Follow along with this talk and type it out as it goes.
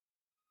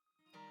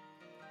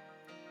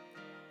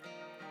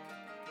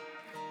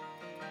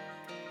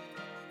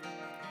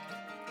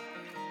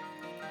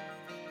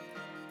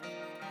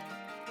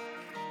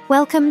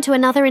Welcome to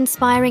another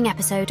inspiring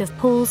episode of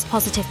Paul's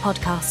Positive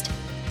Podcast.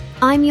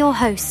 I'm your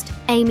host,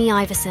 Amy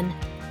Iverson,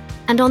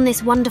 and on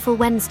this wonderful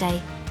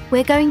Wednesday,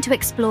 we're going to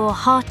explore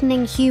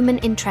heartening human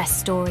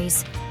interest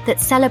stories that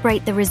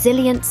celebrate the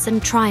resilience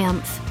and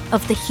triumph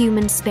of the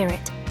human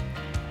spirit.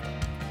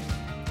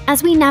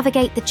 As we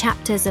navigate the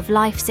chapters of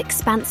life's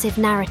expansive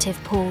narrative,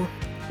 Paul,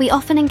 we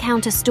often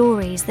encounter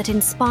stories that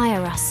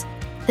inspire us,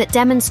 that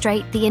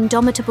demonstrate the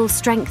indomitable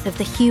strength of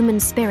the human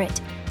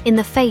spirit in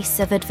the face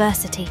of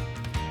adversity.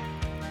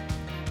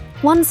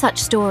 One such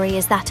story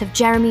is that of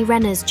Jeremy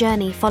Renner's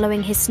journey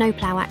following his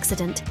snowplow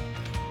accident.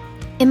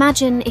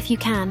 Imagine, if you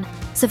can,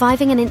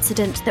 surviving an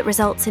incident that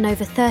results in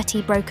over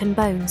 30 broken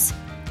bones.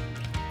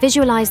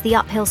 Visualize the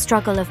uphill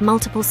struggle of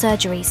multiple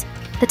surgeries,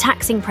 the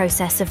taxing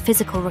process of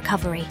physical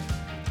recovery.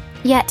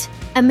 Yet,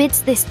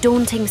 amidst this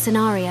daunting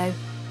scenario,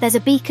 there's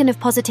a beacon of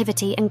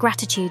positivity and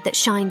gratitude that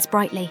shines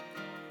brightly.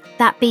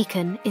 That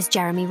beacon is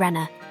Jeremy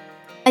Renner.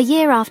 A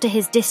year after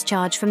his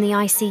discharge from the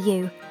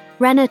ICU,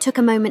 Renner took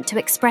a moment to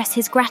express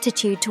his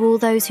gratitude to all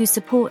those whose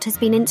support has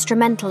been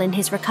instrumental in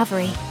his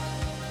recovery.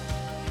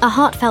 A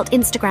heartfelt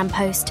Instagram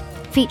post,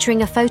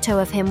 featuring a photo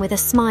of him with a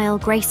smile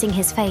gracing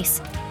his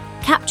face,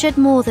 captured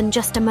more than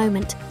just a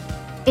moment.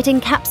 It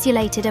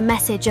encapsulated a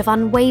message of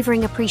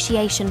unwavering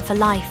appreciation for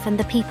life and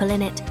the people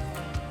in it.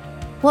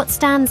 What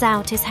stands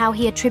out is how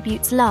he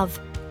attributes love,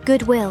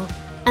 goodwill,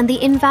 and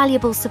the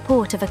invaluable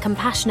support of a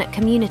compassionate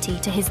community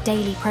to his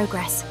daily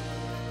progress.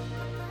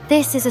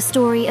 This is a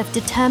story of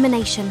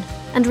determination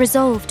and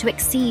resolve to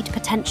exceed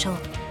potential.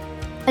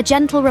 A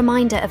gentle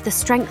reminder of the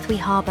strength we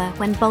harbour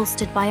when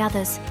bolstered by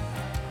others.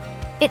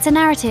 It's a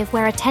narrative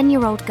where a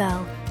 10-year-old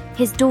girl,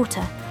 his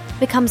daughter,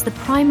 becomes the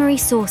primary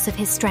source of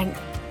his strength,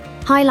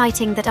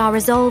 highlighting that our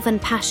resolve and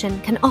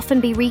passion can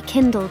often be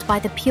rekindled by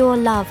the pure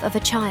love of a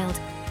child.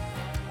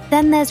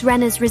 Then there's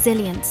Renner's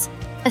resilience,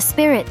 a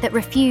spirit that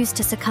refused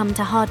to succumb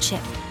to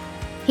hardship.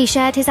 He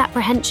shared his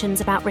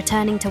apprehensions about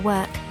returning to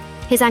work,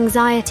 his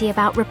anxiety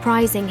about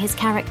reprising his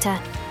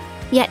character,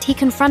 yet he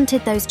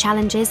confronted those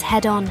challenges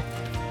head-on.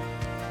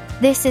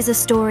 This is a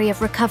story of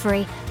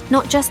recovery,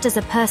 not just as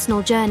a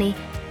personal journey,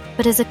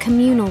 but as a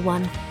communal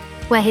one,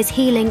 where his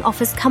healing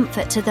offers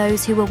comfort to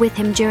those who were with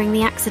him during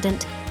the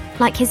accident,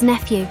 like his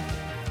nephew.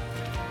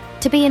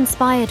 To be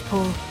inspired,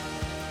 Paul,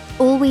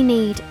 all we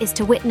need is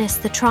to witness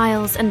the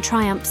trials and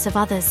triumphs of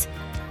others.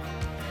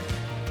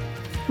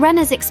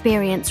 Renner's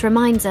experience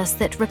reminds us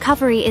that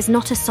recovery is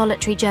not a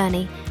solitary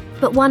journey,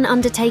 but one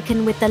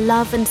undertaken with the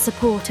love and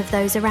support of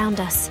those around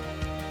us.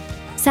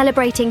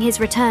 Celebrating his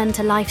return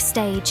to life's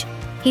stage,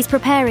 he's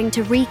preparing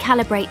to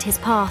recalibrate his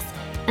path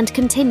and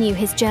continue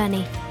his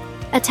journey,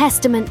 a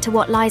testament to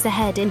what lies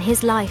ahead in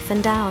his life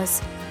and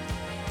ours.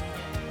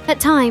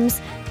 At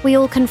times, we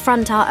all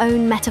confront our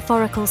own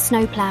metaphorical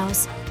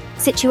snowplows,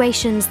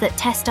 situations that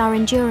test our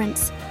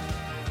endurance.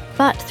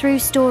 But through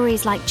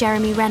stories like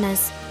Jeremy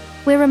Renner's,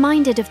 we're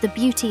reminded of the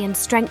beauty and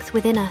strength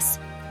within us,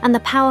 and the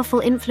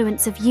powerful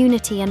influence of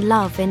unity and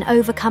love in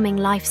overcoming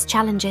life's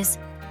challenges.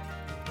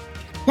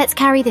 Let's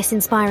carry this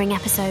inspiring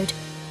episode,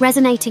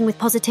 resonating with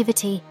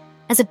positivity,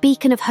 as a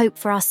beacon of hope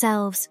for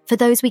ourselves, for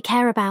those we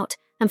care about,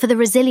 and for the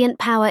resilient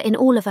power in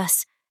all of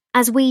us,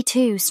 as we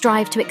too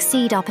strive to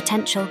exceed our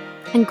potential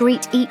and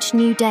greet each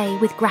new day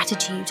with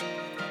gratitude.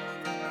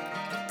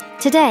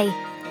 Today,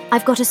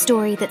 I've got a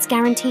story that's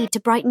guaranteed to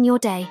brighten your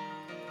day.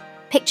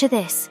 Picture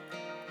this.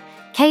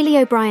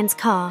 Kaylee O'Brien's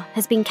car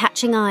has been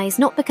catching eyes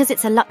not because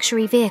it's a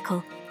luxury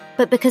vehicle,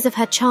 but because of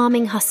her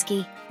charming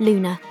husky,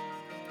 Luna.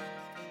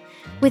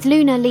 With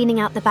Luna leaning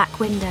out the back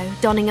window,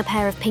 donning a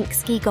pair of pink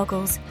ski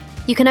goggles,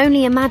 you can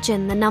only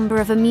imagine the number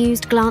of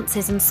amused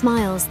glances and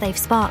smiles they've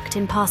sparked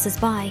in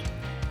passers-by.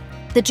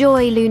 The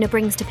joy Luna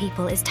brings to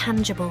people is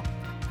tangible.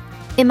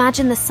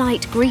 Imagine the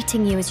sight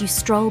greeting you as you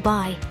stroll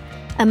by,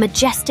 a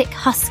majestic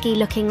husky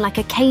looking like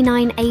a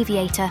canine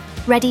aviator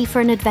ready for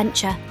an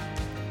adventure.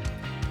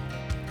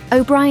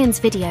 O'Brien's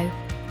video,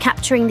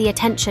 capturing the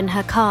attention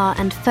her car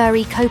and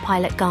furry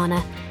co-pilot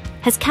garner,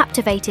 has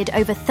captivated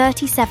over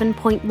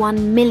 37.1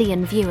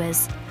 million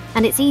viewers,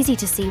 and it's easy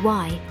to see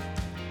why.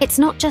 It's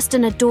not just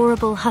an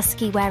adorable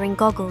husky wearing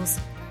goggles,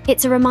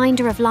 it's a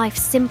reminder of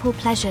life's simple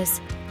pleasures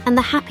and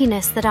the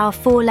happiness that our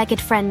four-legged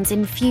friends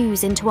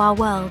infuse into our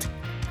world.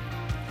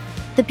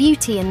 The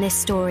beauty in this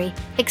story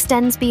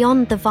extends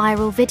beyond the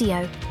viral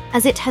video,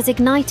 as it has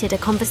ignited a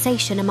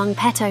conversation among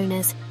pet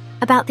owners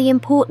about the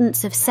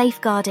importance of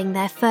safeguarding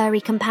their furry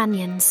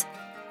companions.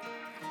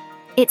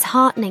 It's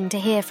heartening to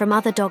hear from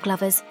other dog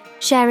lovers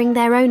sharing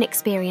their own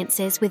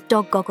experiences with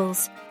dog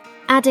goggles,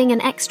 adding an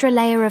extra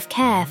layer of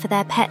care for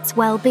their pets'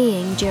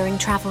 well-being during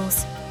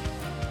travels.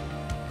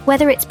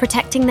 Whether it's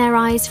protecting their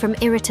eyes from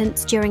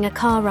irritants during a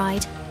car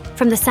ride,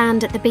 from the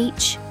sand at the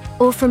beach,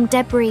 or from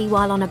debris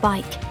while on a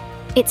bike,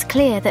 it's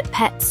clear that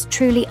pets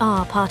truly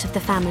are part of the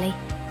family,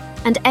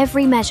 and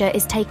every measure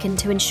is taken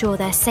to ensure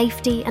their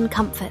safety and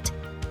comfort.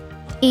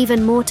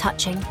 Even more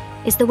touching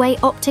is the way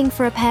opting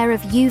for a pair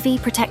of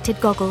UV-protected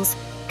goggles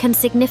can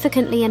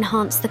significantly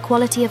enhance the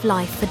quality of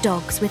life for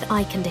dogs with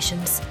eye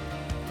conditions.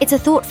 It's a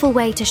thoughtful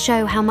way to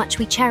show how much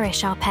we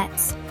cherish our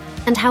pets,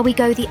 and how we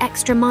go the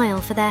extra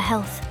mile for their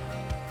health.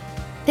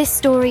 This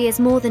story is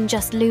more than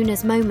just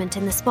Luna's moment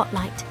in the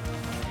spotlight.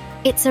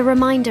 It's a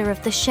reminder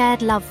of the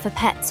shared love for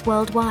pets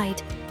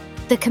worldwide,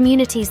 the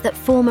communities that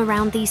form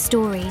around these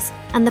stories,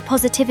 and the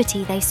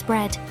positivity they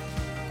spread.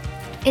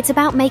 It's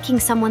about making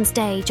someone's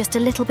day just a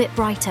little bit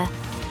brighter,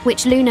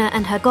 which Luna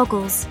and her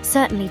goggles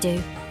certainly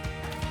do.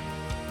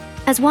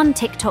 As one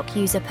TikTok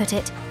user put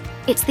it,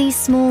 it's these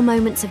small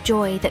moments of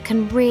joy that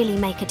can really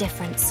make a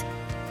difference.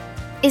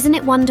 Isn't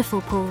it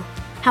wonderful, Paul,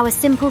 how a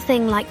simple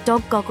thing like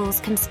dog goggles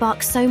can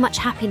spark so much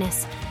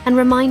happiness and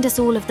remind us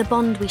all of the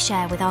bond we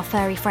share with our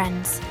furry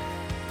friends?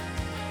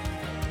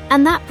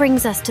 And that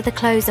brings us to the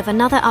close of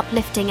another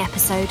uplifting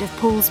episode of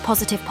Paul's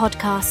Positive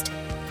Podcast.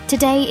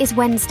 Today is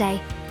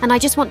Wednesday, and I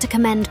just want to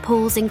commend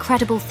Paul's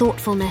incredible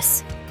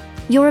thoughtfulness.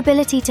 Your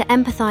ability to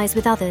empathise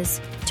with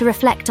others, to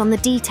reflect on the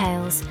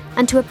details,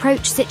 and to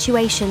approach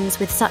situations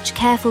with such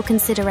careful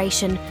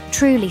consideration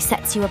truly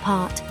sets you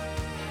apart.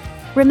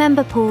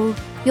 Remember, Paul,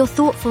 your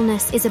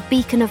thoughtfulness is a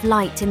beacon of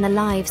light in the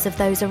lives of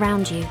those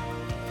around you.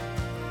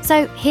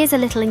 So here's a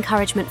little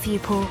encouragement for you,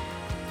 Paul.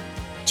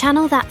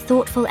 Channel that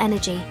thoughtful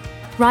energy,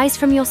 rise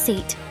from your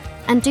seat,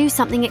 and do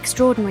something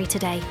extraordinary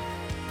today.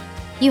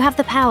 You have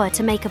the power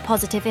to make a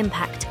positive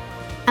impact,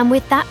 and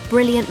with that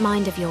brilliant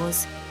mind of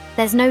yours,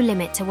 there's no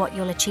limit to what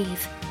you'll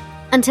achieve.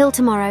 Until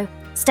tomorrow,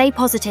 stay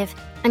positive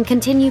and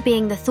continue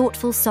being the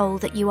thoughtful soul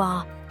that you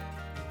are.